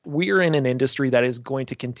we're in an industry that is going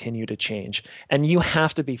to continue to change, and you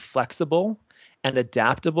have to be flexible and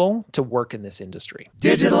adaptable to work in this industry.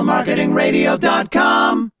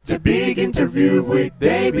 DigitalMarketingRadio.com. The Big Interview with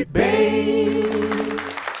David Bay.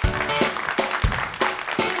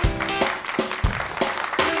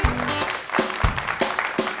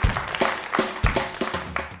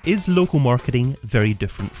 Is local marketing very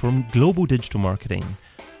different from global digital marketing?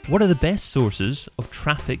 What are the best sources of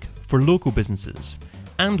traffic for local businesses?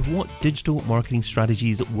 And what digital marketing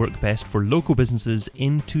strategies work best for local businesses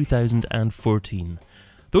in 2014?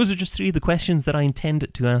 Those are just three of the questions that I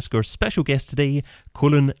intend to ask our special guest today,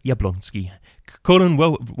 Colin Jablonski. Colin,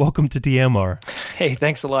 welcome to DMR. Hey,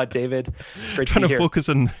 thanks a lot, David. It's great Trying to be to here. focus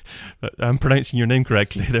on, I'm pronouncing your name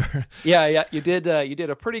correctly there. Yeah, you did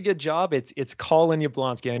a pretty good job. It's Colin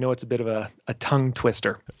Jablonski. I know it's a bit of a tongue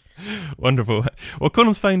twister. Wonderful. Well,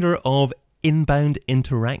 Colin's founder of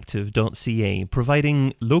inboundinteractive.ca,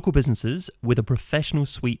 providing local businesses with a professional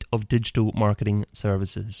suite of digital marketing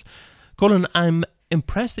services. Colin, I'm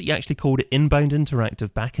impressed that you actually called it Inbound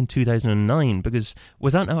Interactive back in 2009, because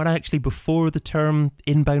was that not actually before the term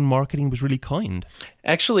inbound marketing was really coined?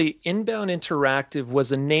 Actually, Inbound Interactive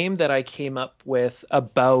was a name that I came up with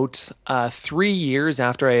about 3 years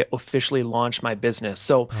after I officially launched my business.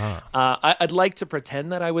 So I'd like to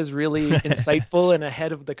pretend that I was really insightful and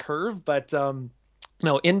ahead of the curve, but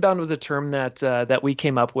no, inbound was a term that we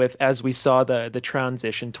came up with as we saw the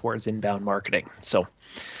transition towards inbound marketing. So,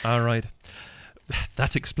 all right.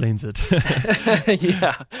 That explains it.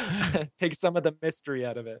 Yeah, take some of the mystery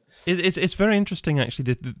out of it. It's very interesting,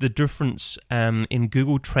 actually, the difference in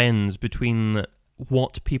Google Trends between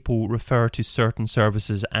what people refer to certain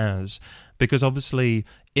services as. Because obviously,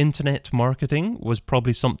 internet marketing was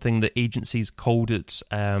probably something that agencies called it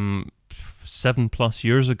 7+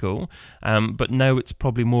 years ago, but now it's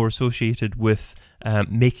probably more associated with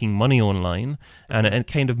making money online, and it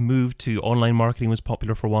kind of moved to online marketing was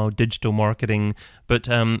popular for a while, digital marketing, but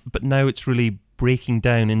now it's really breaking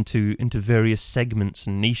down into various segments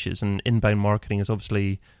and niches, and inbound marketing is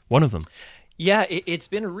obviously one of them. Yeah, it's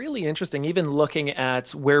been really interesting, even looking at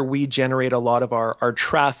where we generate a lot of our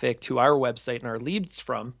traffic to our website and our leads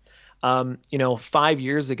from. 5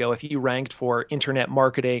 years ago, if you ranked for internet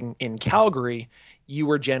marketing in Calgary, you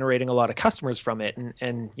were generating a lot of customers from it.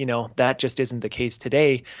 And that just isn't the case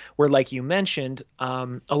today, where, like you mentioned,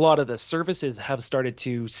 a lot of the services have started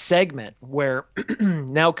to segment, where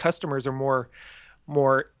now customers are more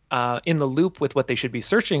in the loop with what they should be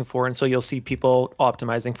searching for. And so you'll see people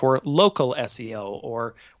optimizing for local SEO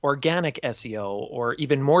or organic SEO, or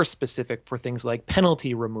even more specific for things like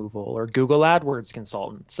penalty removal or Google AdWords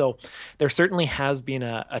consultant. So there certainly has been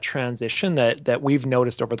a transition that we've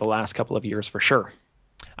noticed over the last couple of years for sure.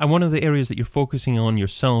 And one of the areas that you're focusing on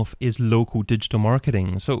yourself is local digital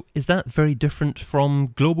marketing. So is that very different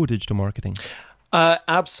from global digital marketing?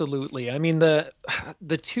 Absolutely. I mean, the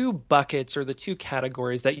two buckets or the two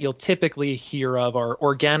categories that you'll typically hear of are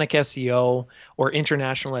organic SEO or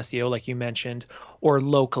international SEO, like you mentioned, or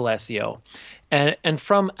local SEO. And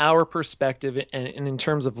from our perspective, and in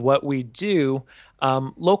terms of what we do,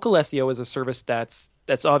 local SEO is a service that's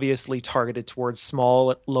obviously targeted towards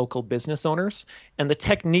small local business owners, and the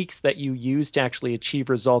techniques that you use to actually achieve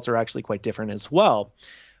results are actually quite different as well.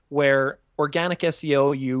 Where organic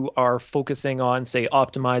SEO, you are focusing on, say,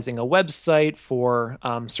 optimizing a website for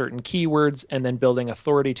certain keywords and then building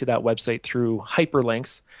authority to that website through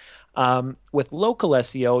hyperlinks. With local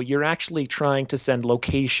SEO, you're actually trying to send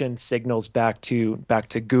location signals back to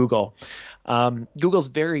Google. Google's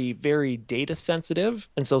very, very data sensitive,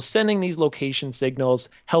 and so sending these location signals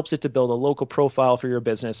helps it to build a local profile for your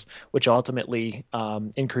business, which ultimately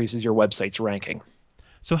increases your website's ranking.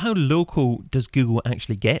 So how local does Google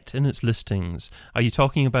actually get in its listings? Are you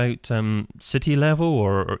talking about city level,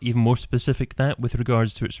 or even more specific that with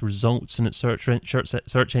regards to its results and its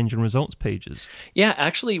search engine results pages? Yeah,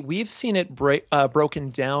 actually, we've seen it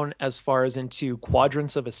broken down as far as into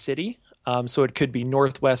quadrants of a city. So it could be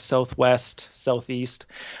northwest, southwest, southeast,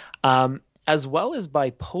 as well as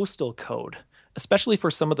by postal code. Especially for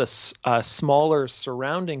some of the smaller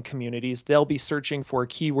surrounding communities, they'll be searching for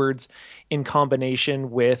keywords in combination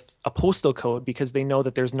with a postal code, because they know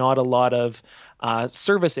that there's not a lot of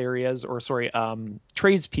service areas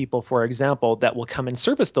tradespeople, for example, that will come and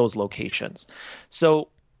service those locations. So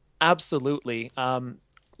absolutely,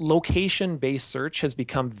 location-based search has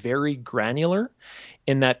become very granular,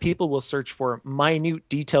 in that people will search for minute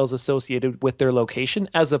details associated with their location,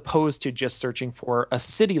 as opposed to just searching for a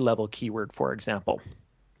city level keyword, for example.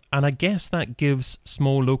 And I guess that gives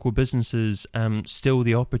small local businesses still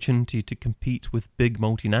the opportunity to compete with big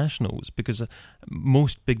multinationals, because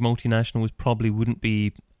most big multinationals probably wouldn't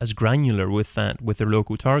be as granular with their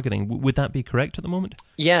local targeting. Would that be correct at the moment?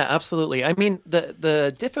 Yeah, absolutely. I mean,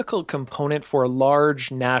 the difficult component for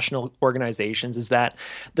large national organizations is that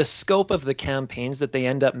the scope of the campaigns that they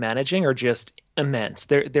end up managing are just immense.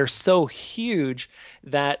 They're so huge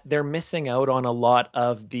that they're missing out on a lot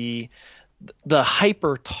of the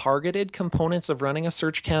hyper targeted components of running a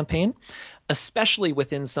search campaign, especially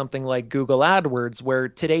within something like Google AdWords, where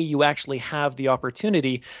today you actually have the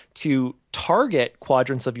opportunity to target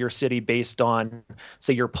quadrants of your city based on,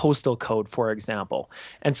 say, your postal code, for example.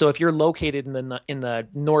 And so if you're located in the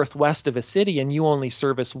northwest of a city and you only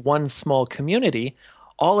service one small community,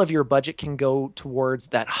 all of your budget can go towards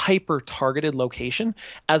that hyper targeted location,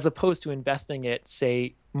 as opposed to investing it,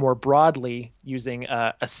 say, more broadly using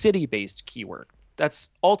a city-based keyword.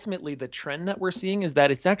 That's ultimately the trend that we're seeing, is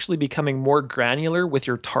that it's actually becoming more granular with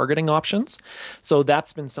your targeting options. So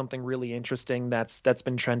that's been something really interesting that's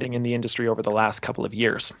been trending in the industry over the last couple of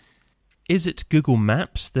years. Is it Google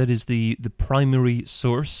Maps that is the primary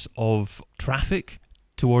source of traffic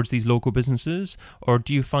towards these local businesses, or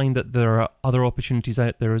do you find that there are other opportunities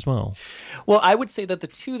out there as well? Well, I would say that the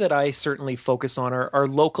two that I certainly focus on are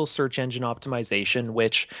local search engine optimization,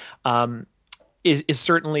 which is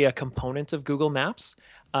certainly a component of Google Maps,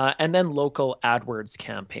 and then local AdWords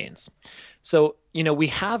campaigns. So, we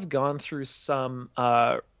have gone through some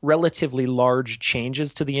relatively large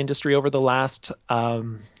changes to the industry over the last,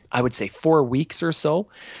 I would say, 4 weeks or so,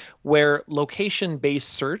 where location-based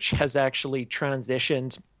search has actually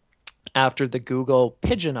transitioned after the Google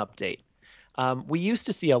Pigeon update. We used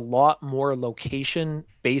to see a lot more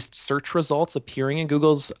location-based search results appearing in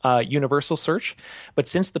Google's universal search, but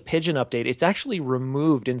since the Pigeon update, it's actually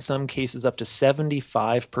removed, in some cases, up to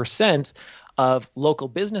 75% of local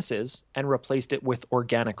businesses and replaced it with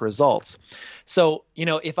organic results. So,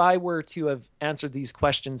 if I were to have answered these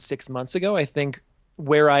questions 6 months ago, I think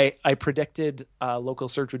where I predicted local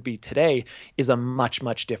search would be today is a much,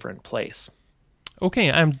 much different place.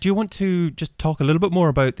 Okay, do you want to just talk a little bit more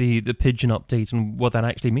about the Pigeon update and what that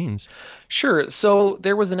actually means? Sure. So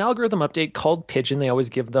there was an algorithm update called Pigeon. They always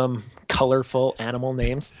give them colorful animal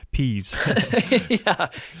names. Peas.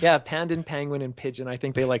 Yeah, panda, penguin, and pigeon. I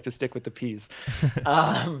think they like to stick with the peas.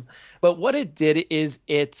 But what it did is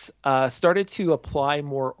it started to apply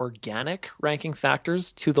more organic ranking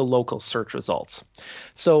factors to the local search results.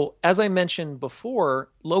 So as I mentioned before,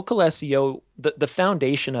 local SEO, the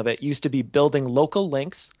foundation of it used to be building local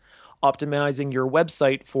links, optimizing your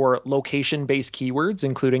website for location-based keywords,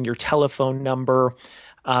 including your telephone number,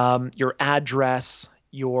 your address,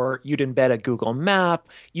 you'd embed a Google map,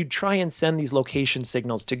 you'd try and send these location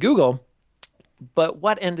signals to Google. But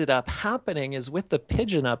what ended up happening is with the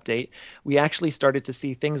Pigeon update, we actually started to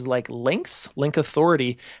see things like links, link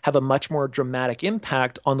authority, have a much more dramatic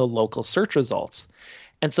impact on the local search results.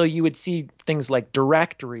 And so you would see things like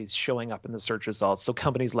directories showing up in the search results. So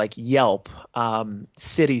companies like Yelp,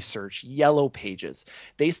 City Search, Yellow Pages,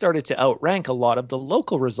 they started to outrank a lot of the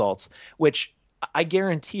local results, which I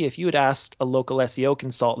guarantee if you had asked a local SEO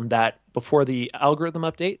consultant that before the algorithm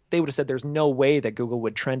update, they would have said there's no way that Google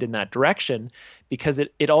would trend in that direction, because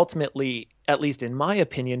it ultimately, at least in my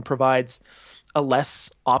opinion, provides a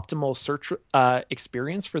less optimal search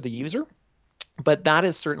experience for the user. But that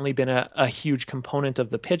has certainly been a huge component of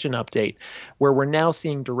the Pigeon update, where we're now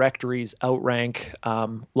seeing directories outrank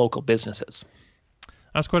local businesses.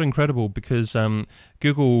 That's quite incredible, because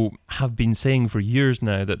Google have been saying for years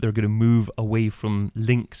now that they're going to move away from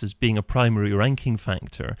links as being a primary ranking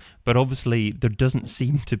factor. But obviously, there doesn't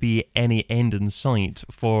seem to be any end in sight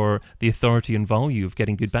for the authority and value of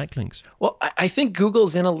getting good backlinks. Well, I think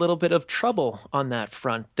Google's in a little bit of trouble on that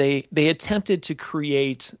front. They attempted to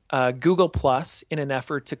create Google Plus in an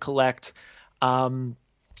effort to collect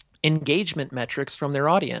engagement metrics from their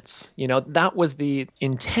audience. That was the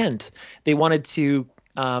intent. They wanted to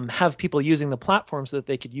have people using the platform so that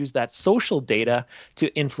they could use that social data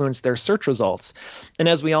to influence their search results. And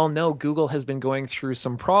as we all know, Google has been going through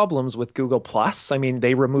some problems with Google Plus. I mean,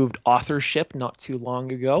 they removed authorship not too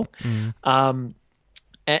long ago. And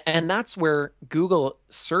that's where Google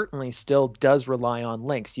certainly still does rely on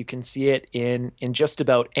links. You can see it in just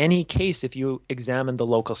about any case if you examine the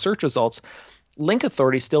local search results. Link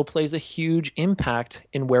authority still plays a huge impact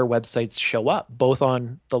in where websites show up, both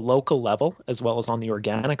on the local level as well as on the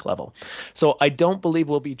organic level. So I don't believe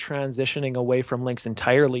we'll be transitioning away from links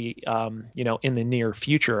entirely, in the near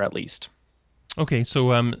future, at least. Okay,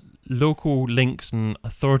 so local links and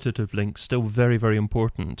authoritative links still very, very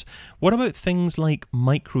important. What about things like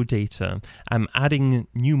microdata, adding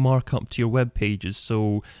new markup to your web pages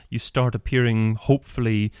so you start appearing,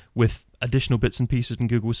 hopefully, with additional bits and pieces in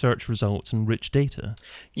Google search results and rich data?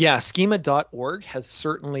 Yeah, schema.org has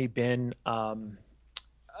certainly been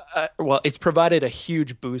it's provided a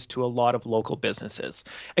huge boost to a lot of local businesses.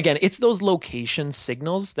 Again, it's those location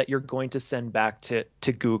signals that you're going to send back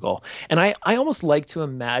to Google. And I almost like to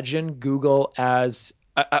imagine Google as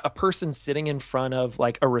a person sitting in front of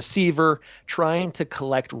like a receiver trying to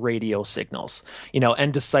collect radio signals,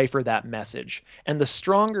 and decipher that message. And the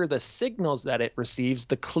stronger the signals that it receives,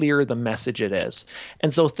 the clearer the message it is.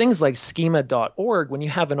 And so things like schema.org, when you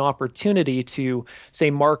have an opportunity to,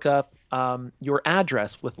 say, mark up your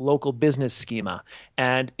address with local business schema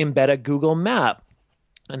and embed a Google map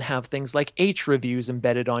and have things like H reviews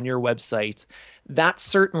embedded on your website, that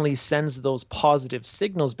certainly sends those positive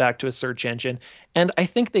signals back to a search engine. And I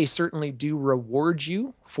think they certainly do reward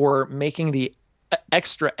you for making the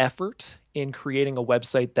extra effort in creating a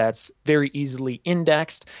website that's very easily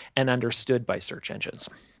indexed and understood by search engines.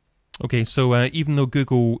 Okay, so even though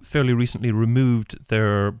Google fairly recently removed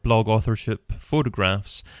their blog authorship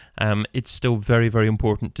photographs, it's still very, very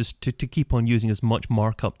important to keep on using as much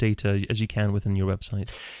markup data as you can within your website.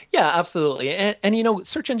 Yeah, absolutely. And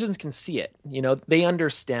search engines can see it. They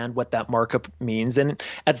understand what that markup means. And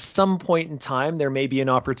at some point in time, there may be an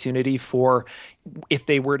opportunity for, if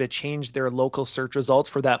they were to change their local search results,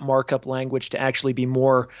 for that markup language to actually be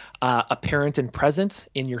more apparent and present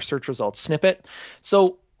in your search results snippet.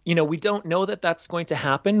 So, we don't know that that's going to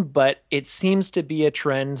happen, but it seems to be a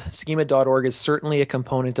trend. Schema.org is certainly a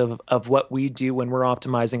component of what we do when we're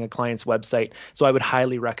optimizing a client's website. So I would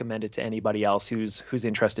highly recommend it to anybody else who's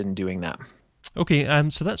interested in doing that. Okay,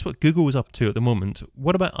 so that's what Google is up to at the moment.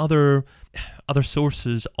 What about other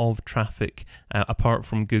sources of traffic apart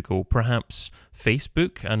from Google? Perhaps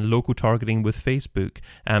Facebook and local targeting with Facebook.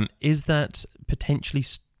 Is that potentially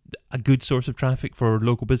a good source of traffic for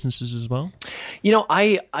local businesses as well?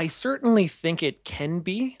 I certainly think it can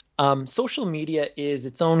be. Social media is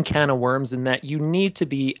its own can of worms in that you need to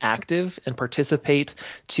be active and participate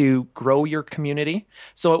to grow your community.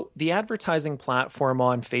 So the advertising platform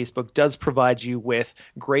on Facebook does provide you with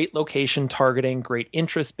great location targeting, great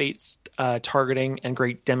interest-based targeting, and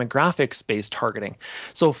great demographics-based targeting.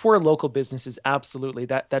 So for local businesses, absolutely,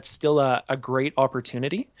 that's still a great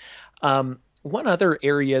opportunity. One other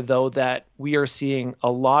area, though, that we are seeing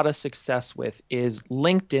a lot of success with is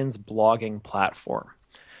LinkedIn's blogging platform,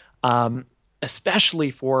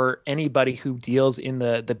 especially for anybody who deals in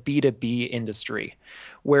the B2B industry,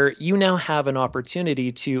 where you now have an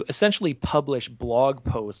opportunity to essentially publish blog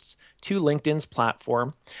posts to LinkedIn's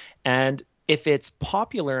platform. And if it's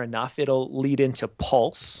popular enough, it'll lead into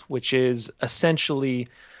Pulse, which is essentially,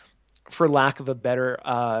 for lack of a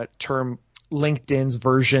better term, LinkedIn's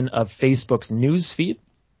version of Facebook's newsfeed.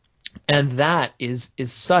 And that is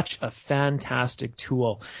such a fantastic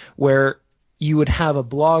tool where you would have a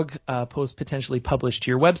blog post potentially published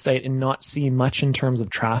to your website and not see much in terms of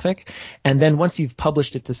traffic. And then once you've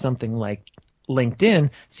published it to something like LinkedIn,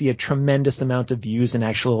 see a tremendous amount of views and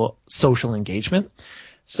actual social engagement.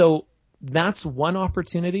 So that's one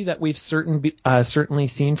opportunity that we've certainly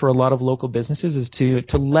seen for a lot of local businesses, is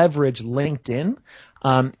to leverage LinkedIn,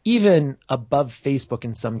 even above Facebook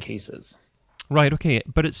in some cases. Right, okay.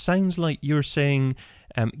 But it sounds like you're saying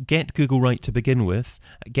get Google right to begin with,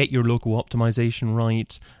 get your local optimization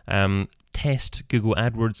right, test Google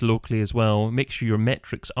AdWords locally as well, make sure your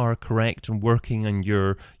metrics are correct and working and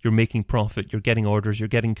you're making profit, you're getting orders, you're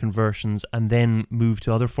getting conversions, and then move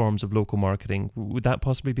to other forms of local marketing. Would that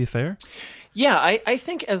possibly be fair? Yeah, I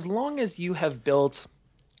think as long as you have built...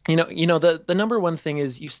 the number one thing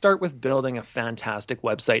is you start with building a fantastic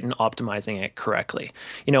website and optimizing it correctly.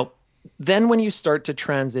 Then when you start to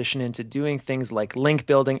transition into doing things like link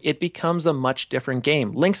building, it becomes a much different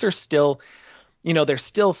game. Links are still, they're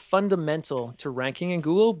still fundamental to ranking in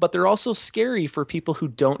Google, but they're also scary for people who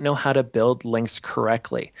don't know how to build links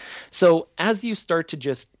correctly. So as you start to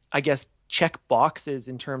just, check boxes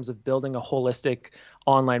in terms of building a holistic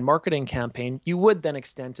online marketing campaign, you would then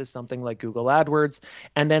extend to something like Google AdWords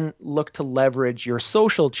and then look to leverage your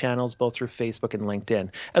social channels, both through Facebook and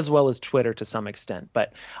LinkedIn, as well as Twitter to some extent.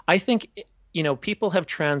 But I think, people have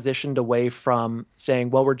transitioned away from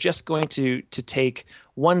saying, well, we're just going to take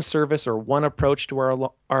one service or one approach to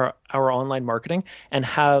our online marketing, and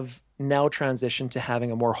have now transitioned to having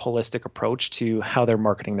a more holistic approach to how they're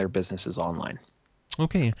marketing their businesses online.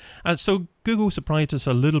 Okay, so Google surprised us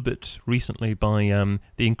a little bit recently by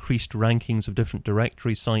the increased rankings of different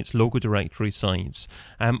directory sites, local directory sites.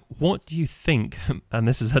 What do you think, and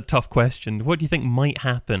this is a tough question, what do you think might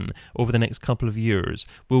happen over the next couple of years?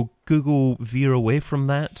 Will Google veer away from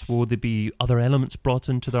that? Will there be other elements brought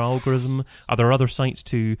into their algorithm? Are there other sites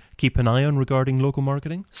to keep an eye on regarding local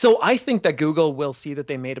marketing? So I think that Google will see that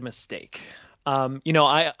they made a mistake.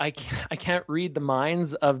 I can't read the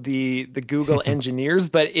minds of the Google engineers,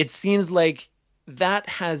 but it seems like that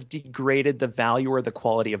has degraded the value or the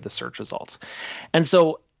quality of the search results. And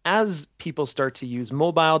so as people start to use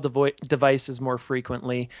mobile devices more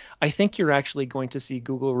frequently, I think you're actually going to see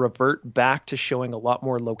Google revert back to showing a lot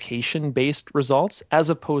more location-based results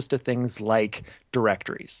as opposed to things like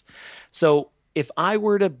directories. So if I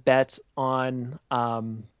were to bet on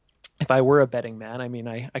if I were a betting man, I mean,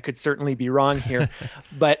 I could certainly be wrong here,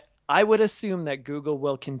 but I would assume that Google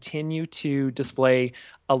will continue to display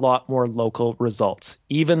a lot more local results,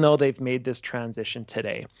 even though they've made this transition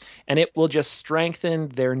today. And it will just strengthen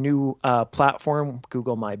their new platform,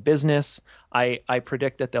 Google My Business. I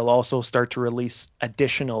predict that they'll also start to release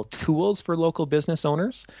additional tools for local business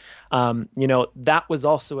owners. That was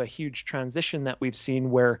also a huge transition that we've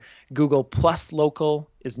seen where Google Plus Local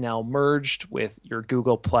is now merged with your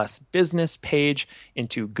Google Plus Business page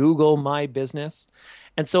into Google My Business.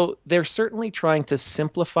 And so they're certainly trying to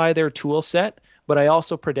simplify their tool set, but I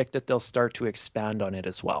also predict that they'll start to expand on it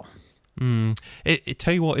as well.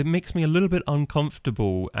 Tell you what, it makes me a little bit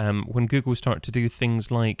uncomfortable when Google start to do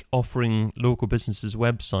things like offering local businesses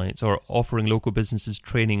websites or offering local businesses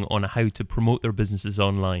training on how to promote their businesses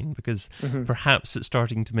online, because perhaps it's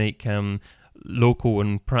starting to make local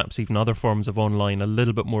and perhaps even other forms of online a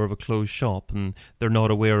little bit more of a closed shop, and they're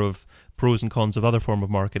not aware of pros and cons of other form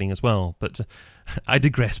of marketing as well. But I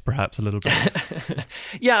digress perhaps a little bit.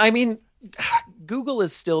 Yeah, I mean, Google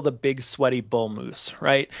is still the big sweaty bull moose,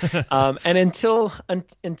 right? And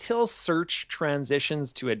until search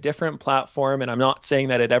transitions to a different platform, and I'm not saying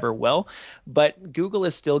that it ever will, but Google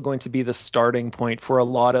is still going to be the starting point for a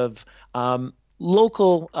lot of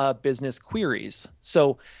local business queries.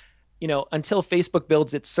 So, until Facebook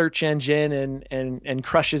builds its search engine and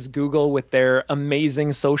crushes Google with their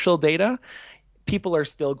amazing social data, people are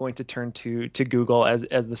still going to turn to Google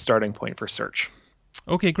as the starting point for search.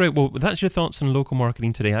 Okay, great. Well, that's your thoughts on local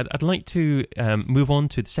marketing today. I'd like to move on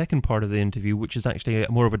to the second part of the interview, which is actually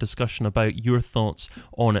more of a discussion about your thoughts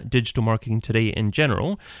on digital marketing today in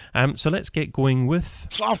general. So let's get going with...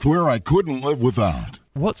 Software I couldn't live without.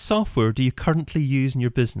 What software do you currently use in your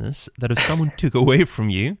business that if someone took away from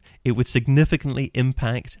you, it would significantly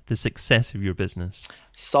impact the success of your business?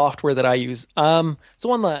 Software that I use. So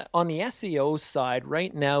on the SEO side,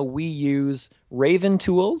 right now we use Raven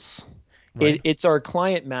Tools. Right. It's our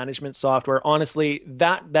client management software. Honestly,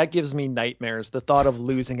 that gives me nightmares, the thought of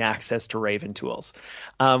losing access to Raven Tools.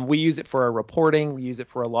 We use it for our reporting. We use it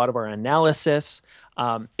for a lot of our analysis.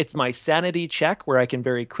 It's my sanity check where I can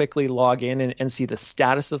very quickly log in and see the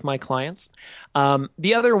status of my clients.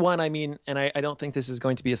 The other one, I mean, and I don't think this is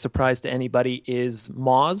going to be a surprise to anybody, is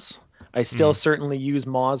Moz. I still certainly use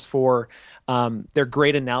Moz for their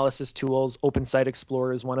great analysis tools. Open Site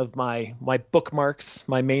Explorer is one of my bookmarks,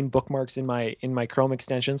 my main bookmarks in my Chrome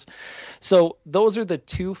extensions. So those are the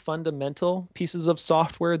two fundamental pieces of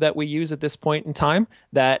software that we use at this point in time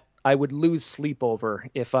that I would lose sleep over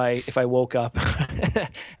if I woke up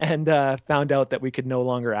and found out that we could no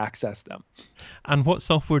longer access them. And what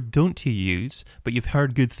software don't you use, but you've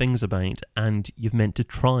heard good things about and you've meant to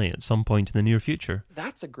try at some point in the near future?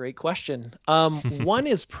 That's a great question. One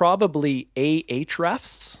is probably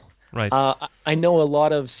Ahrefs. Right. I know a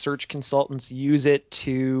lot of search consultants use it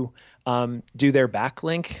to do their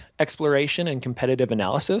backlink exploration and competitive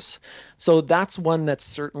analysis. So that's one that's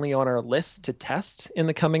certainly on our list to test in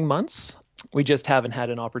the coming months. We just haven't had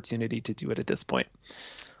an opportunity to do it at this point.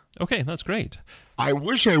 Okay, that's great. I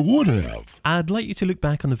wish I would have. I'd like you to look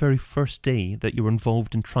back on the very first day that you were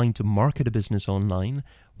involved in trying to market a business online.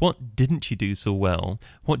 What didn't you do so well?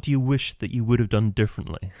 What do you wish that you would have done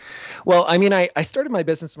differently? Well, I mean, I started my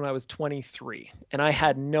business when I was 23, and I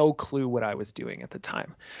had no clue what I was doing at the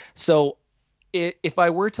time. So if I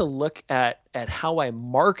were to look at how I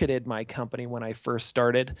marketed my company when I first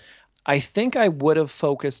started, I think I would have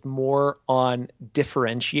focused more on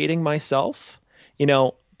differentiating myself.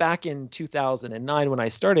 Back in 2009 when I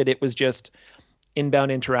started, it was just Inbound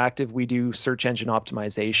Interactive. We do search engine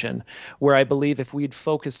optimization, where I believe if we'd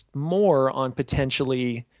focused more on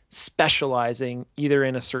potentially specializing either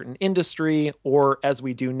in a certain industry or, as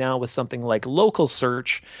we do now with something like local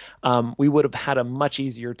search, we would have had a much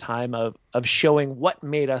easier time of showing what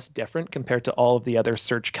made us different compared to all of the other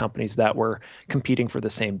search companies that were competing for the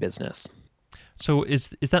same business. So is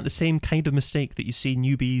that the same kind of mistake that you see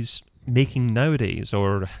newbies making nowadays,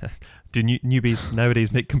 or do newbies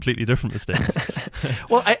nowadays make completely different mistakes?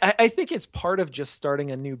 Well, I think it's part of just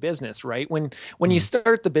starting a new business, right? When you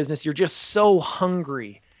start the business, you're just so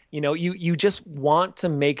hungry. You just want to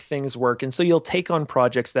make things work. And so you'll take on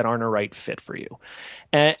projects that aren't a right fit for you.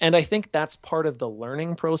 And I think that's part of the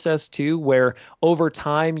learning process too, where over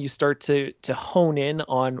time you start to hone in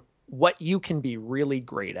on what you can be really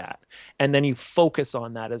great at. And then you focus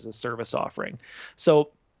on that as a service offering.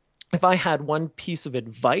 So if I had one piece of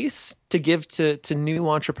advice to give to new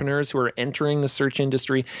entrepreneurs who are entering the search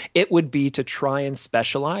industry, it would be to try and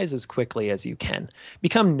specialize as quickly as you can.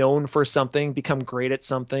 Become known for something, become great at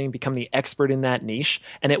something, become the expert in that niche,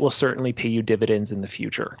 and it will certainly pay you dividends in the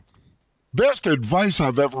future. Best advice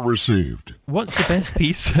I've ever received. What's the best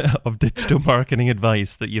piece of digital marketing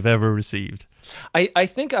advice that you've ever received? I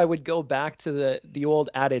think I would go back to the old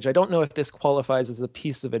adage. I don't know if this qualifies as a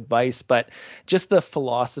piece of advice, but just the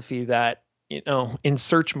philosophy that, in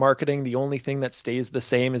search marketing, the only thing that stays the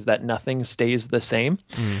same is that nothing stays the same.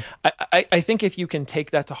 I think if you can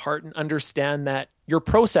take that to heart and understand that the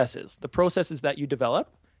processes that you develop,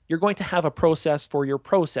 you're going to have a process for your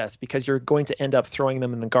process because you're going to end up throwing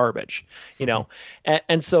them in the garbage,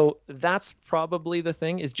 And so that's probably the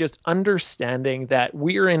thing, is just understanding that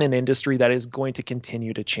we're in an industry that is going to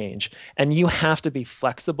continue to change, and you have to be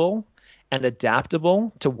flexible and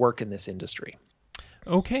adaptable to work in this industry.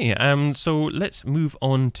 Okay, so let's move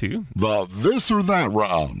on to the this or that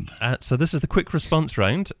round. So this is the quick response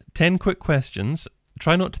round. 10 quick questions.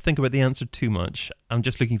 Try not to think about the answer too much. I'm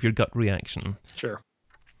just looking for your gut reaction. Sure.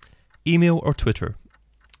 Email or Twitter?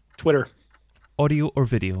 Twitter. Audio or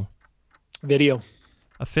video? Video.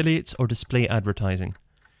 Affiliates or display advertising?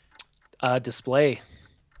 Display.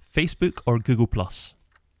 Facebook or Google+?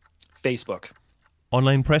 Facebook.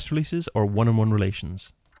 Online press releases or one-on-one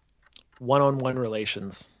relations? One-on-one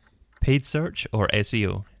relations. Paid search or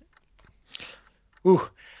SEO?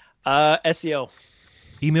 SEO.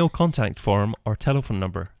 Email contact form or telephone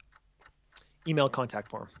number? Email contact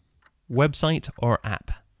form. Website or app?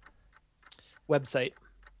 Website.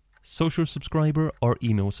 Social subscriber or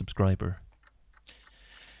email subscriber?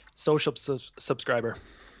 Social subscriber.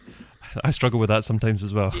 I struggle with that sometimes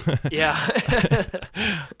as well. Yeah.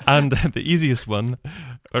 And the easiest one,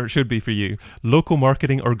 or it should be for you, local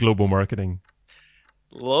marketing or global marketing?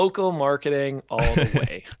 Local marketing all the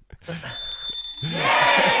way.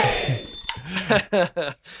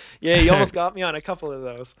 Yeah, you almost got me on a couple of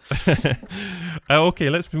those. Okay,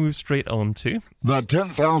 let's move straight on to the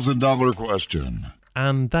 $10,000 question.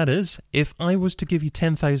 And that is, if I was to give you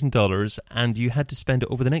 $10,000 and you had to spend it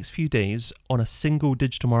over the next few days on a single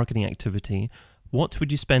digital marketing activity, what would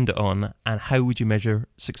you spend it on and how would you measure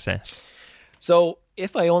success? So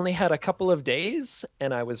if I only had a couple of days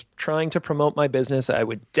and I was trying to promote my business, I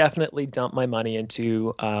would definitely dump my money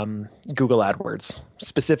into Google AdWords,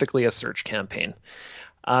 specifically a search campaign.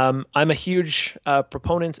 I'm a huge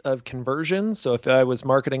proponent of conversions. So if I was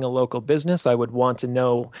marketing a local business, I would want to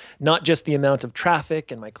know not just the amount of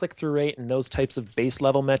traffic and my click-through rate and those types of base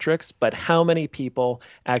level metrics, but how many people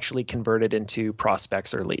actually converted into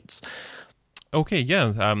prospects or leads. Okay,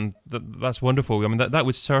 yeah, that's wonderful. I mean, that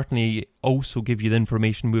would certainly also give you the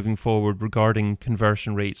information moving forward regarding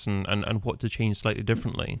conversion rates and what to change slightly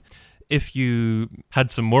differently. If you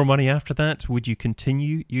had some more money after that, would you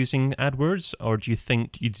continue using AdWords, or do you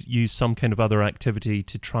think you'd use some kind of other activity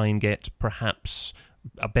to try and get perhaps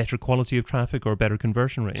a better quality of traffic or a better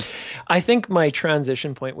conversion rate? I think my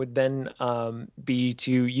transition point would then be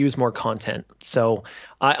to use more content. So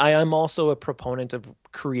I am also a proponent of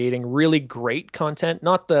creating really great content,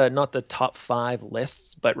 not the top 5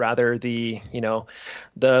 lists, but rather the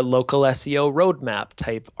local SEO roadmap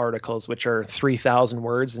type articles, which are 3,000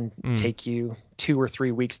 words and take you 2 or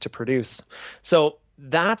 3 weeks to produce. So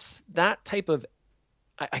that's that type of,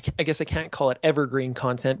 I guess I can't call it evergreen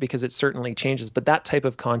content because it certainly changes, but that type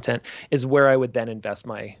of content is where I would then invest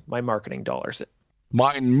my marketing dollars.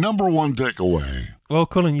 My number one takeaway. Well,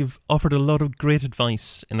 Colin, you've offered a lot of great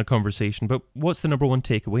advice in a conversation, but what's the number one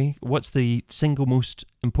takeaway? What's the single most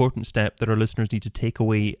important step that our listeners need to take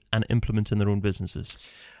away and implement in their own businesses?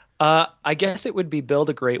 I guess it would be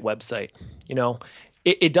build a great website.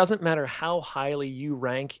 It doesn't matter how highly you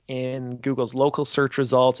rank in Google's local search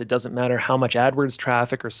results. It doesn't matter how much AdWords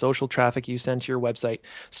traffic or social traffic you send to your website.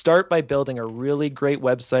 Start by building a really great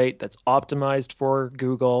website that's optimized for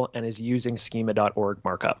Google and is using schema.org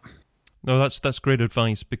markup. No, that's great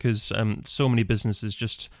advice, because so many businesses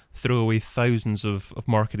just throw away thousands of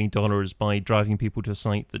marketing dollars by driving people to a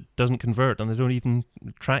site that doesn't convert, and they don't even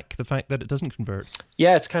track the fact that it doesn't convert.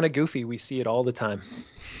 Yeah, it's kind of goofy. We see it all the time.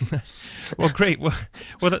 Well, great. Well,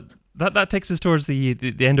 that takes us towards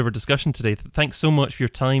the end of our discussion today. Thanks so much for your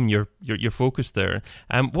time, your focus there.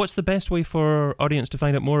 What's the best way for our audience to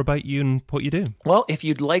find out more about you and what you do? Well, if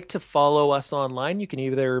you'd like to follow us online, you can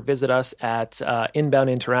either visit us at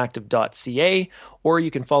inboundinteractive.ca, or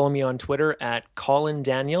you can follow me on Twitter at Colin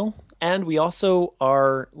Daniel. And we also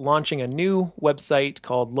are launching a new website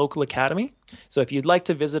called Local Academy. So if you'd like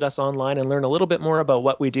to visit us online and learn a little bit more about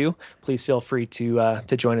what we do, please feel free to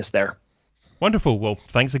join us there. Wonderful. Well,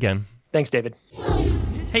 thanks again. Thanks, David.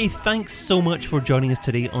 Hey, thanks so much for joining us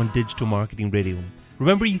today on Digital Marketing Radio.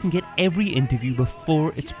 Remember, you can get every interview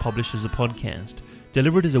before it's published as a podcast,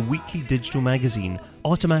 delivered as a weekly digital magazine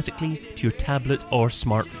automatically to your tablet or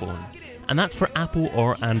smartphone. And that's for Apple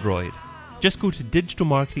or Android. Just go to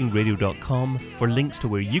digitalmarketingradio.com for links to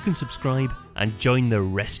where you can subscribe and join the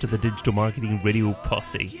rest of the Digital Marketing Radio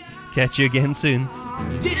posse. Catch you again soon.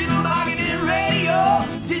 Digital Marketing Radio.